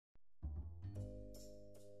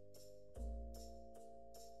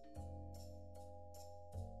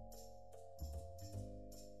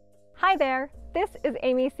Hi there, this is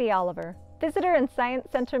Amy C. Oliver, Visitor and Science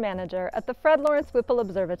Center Manager at the Fred Lawrence Whipple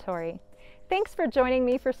Observatory. Thanks for joining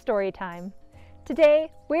me for Storytime.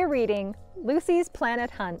 Today, we're reading Lucy's Planet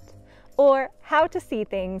Hunt, or How to See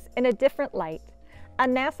Things in a Different Light, a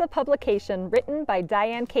NASA publication written by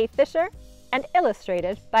Diane K. Fisher and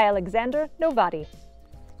illustrated by Alexander Novati.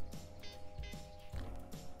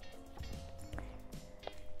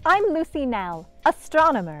 I'm Lucy Nell,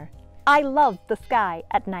 astronomer. I love the sky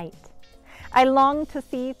at night. I long to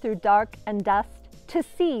see through dark and dust, to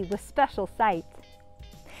see with special sight.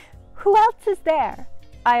 Who else is there?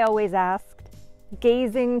 I always asked,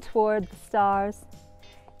 gazing toward the stars.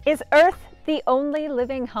 Is Earth the only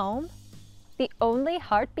living home? The only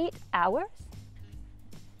heartbeat ours?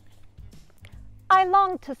 I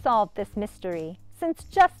longed to solve this mystery, since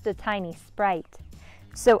just a tiny sprite.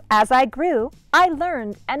 So as I grew, I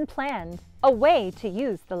learned and planned a way to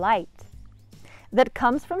use the light that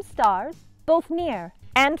comes from stars, both near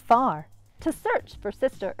and far, to search for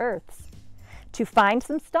sister Earths, to find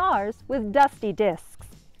some stars with dusty disks,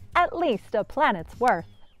 at least a planet's worth.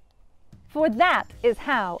 For that is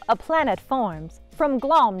how a planet forms from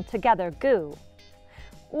glommed together goo.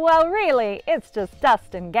 Well, really, it's just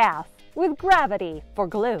dust and gas, with gravity for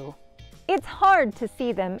glue. It's hard to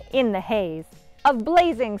see them in the haze of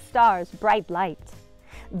blazing stars' bright light.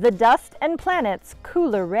 The dust and planets'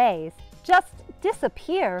 cooler rays just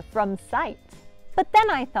disappear from sight. But then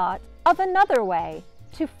I thought of another way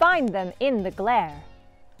to find them in the glare.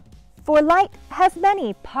 For light has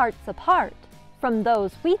many parts apart from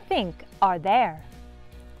those we think are there.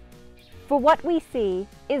 For what we see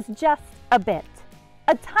is just a bit,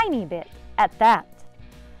 a tiny bit at that,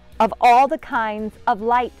 of all the kinds of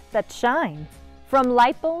light that shines, from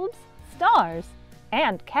light bulbs, stars,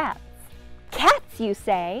 and cats. Cats, you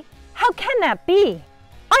say? How can that be?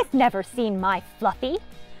 I've never seen my Fluffy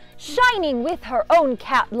shining with her own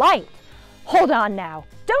cat light. Hold on now,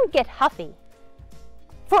 don't get huffy.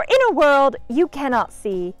 For in a world you cannot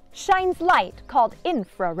see shines light called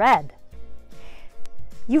infrared.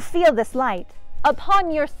 You feel this light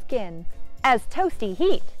upon your skin as toasty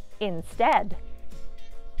heat instead.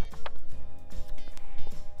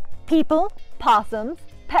 People, possums,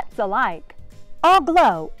 pets alike, all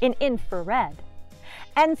glow in infrared.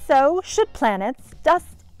 And so should planets, dust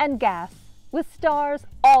and gas, with stars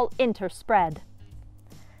all interspread.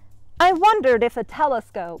 I wondered if a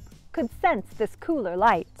telescope could sense this cooler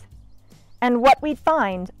light, and what we'd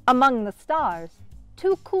find among the stars,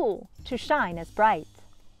 too cool to shine as bright.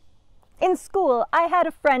 In school, I had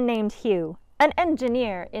a friend named Hugh, an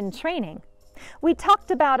engineer in training. We talked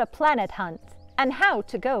about a planet hunt and how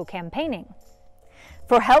to go campaigning.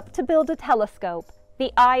 For help to build a telescope,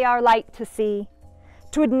 the IR light to see,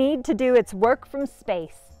 'twould need to do its work from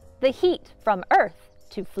space, the heat from Earth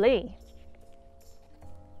to flee.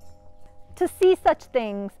 To see such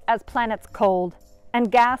things as planets cold,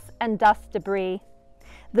 and gas and dust debris,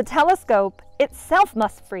 the telescope itself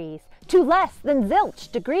must freeze to less than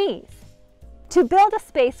zilch degrees. To build a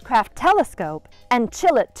spacecraft telescope and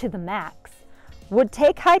chill it to the max would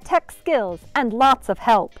take high-tech skills and lots of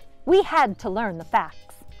help. We had to learn the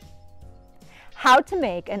facts. How to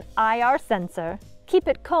make an IR sensor, keep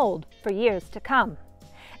it cold for years to come,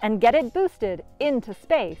 and get it boosted into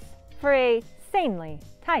space for a sanely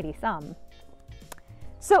tidy sum.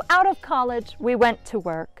 So out of college, we went to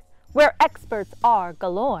work, where experts are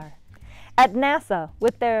galore, at NASA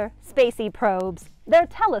with their spacey probes, their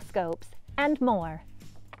telescopes, and more.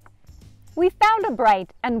 We found a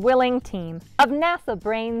bright and willing team of NASA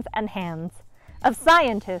brains and hands, of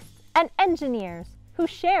scientists and engineers who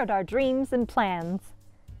shared our dreams and plans.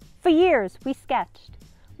 For years we sketched,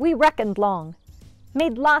 we reckoned long,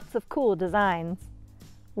 made lots of cool designs.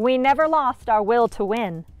 We never lost our will to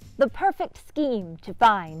win, the perfect scheme to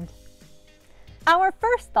find. Our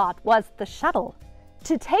first thought was the shuttle,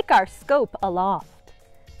 to take our scope aloft.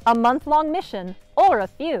 A month-long mission, or a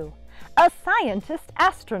few, a scientist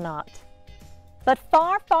astronaut. But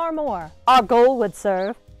far, far more our goal would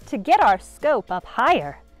serve to get our scope up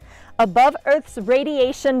higher. Above Earth's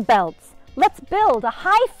radiation belts, let's build a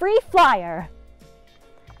high free flyer.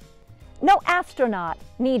 No astronaut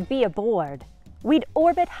need be aboard. We'd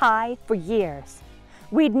orbit high for years.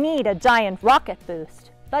 We'd need a giant rocket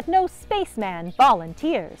boost, but no spaceman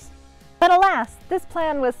volunteers. But alas, this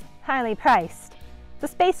plan was highly priced. The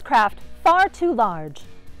spacecraft far too large.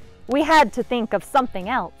 We had to think of something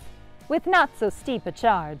else, with not so steep a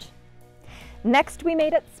charge. Next we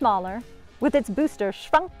made it smaller, with its booster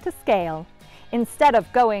shrunk to scale. Instead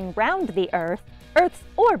of going round the Earth, Earth's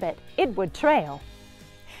orbit it would trail.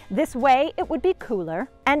 This way it would be cooler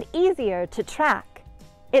and easier to track.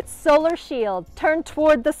 its solar shield turned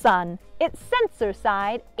toward the sun, its sensor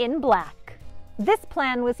side in black. This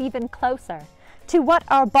plan was even closer to what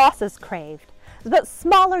our bosses craved. But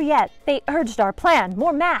smaller yet, they urged our plan,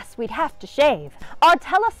 more mass we'd have to shave. Our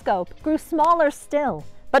telescope grew smaller still,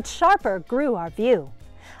 but sharper grew our view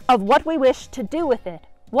of what we wished to do with it,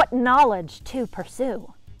 what knowledge to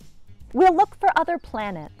pursue. We'll look for other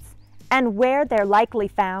planets, and where they're likely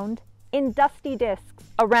found, in dusty disks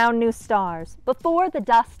around new stars, before the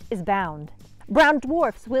dust is bound. Brown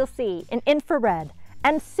dwarfs we'll see in infrared,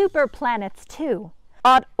 and super planets too.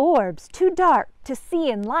 Odd orbs too dark to see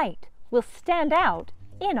in light will stand out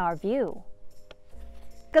in our view.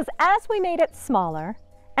 'Cause as we made it smaller,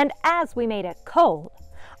 and as we made it cold,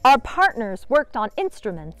 our partners worked on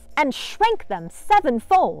instruments and shrank them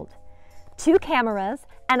sevenfold. 2 cameras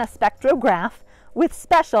and a spectrograph with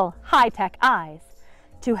special high-tech eyes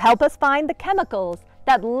to help us find the chemicals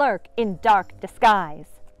that lurk in dark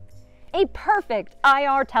disguise. A perfect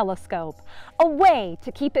IR telescope, a way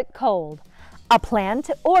to keep it cold, a plan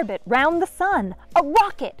to orbit round the sun, a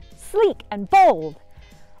rocket, sleek and bold.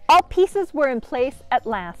 All pieces were in place at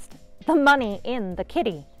last, the money in the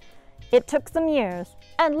kitty. It took some years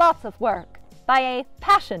and lots of work by a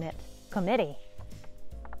passionate committee.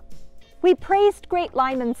 We praised great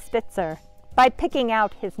Lyman Spitzer by picking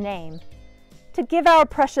out his name to give our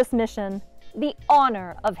precious mission the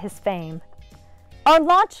honor of his fame. Our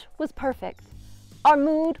launch was perfect. Our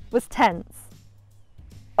mood was tense.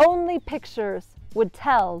 Only pictures would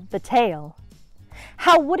tell the tale.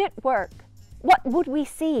 How would it work? What would we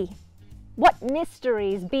see? What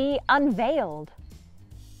mysteries be unveiled?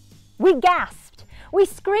 We gasped, we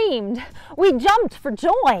screamed, we jumped for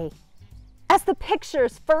joy as the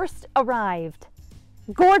pictures first arrived.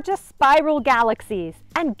 Gorgeous spiral galaxies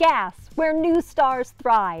and gas where new stars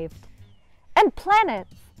thrived. And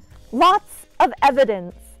planets, lots of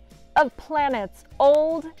evidence of planets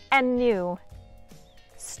old and new.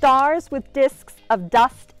 Stars with disks of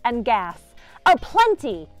dust and gas,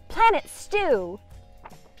 aplenty, planet stew.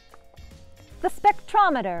 The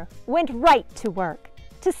spectrometer went right to work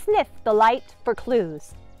to sniff the light for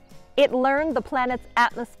clues. It learned the planet's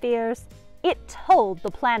atmospheres, it told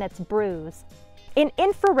the planet's bruise. In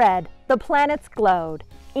infrared, the planets glowed,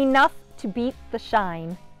 enough to beat the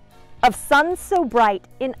shine of suns so bright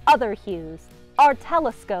in other hues, our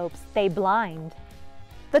telescopes they blind.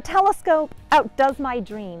 The telescope outdoes my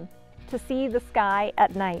dream to see the sky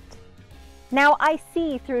at night. Now I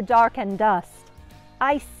see through dark and dust,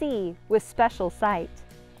 I see with special sight.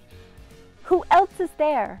 Who else is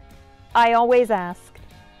there? I always asked.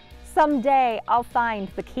 Someday I'll find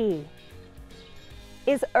the key.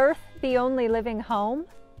 Is Earth the only living home?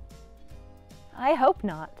 I hope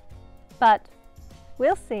not, but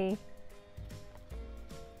we'll see.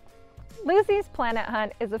 Lucy's Planet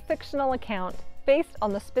Hunt is a fictional account based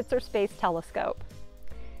on the Spitzer Space Telescope.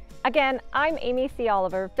 Again, I'm Amy C.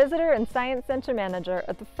 Oliver, Visitor and Science Center Manager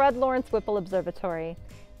at the Fred Lawrence Whipple Observatory.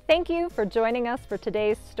 Thank you for joining us for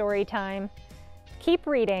today's story time. Keep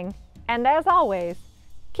reading, and as always,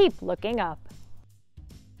 keep looking up.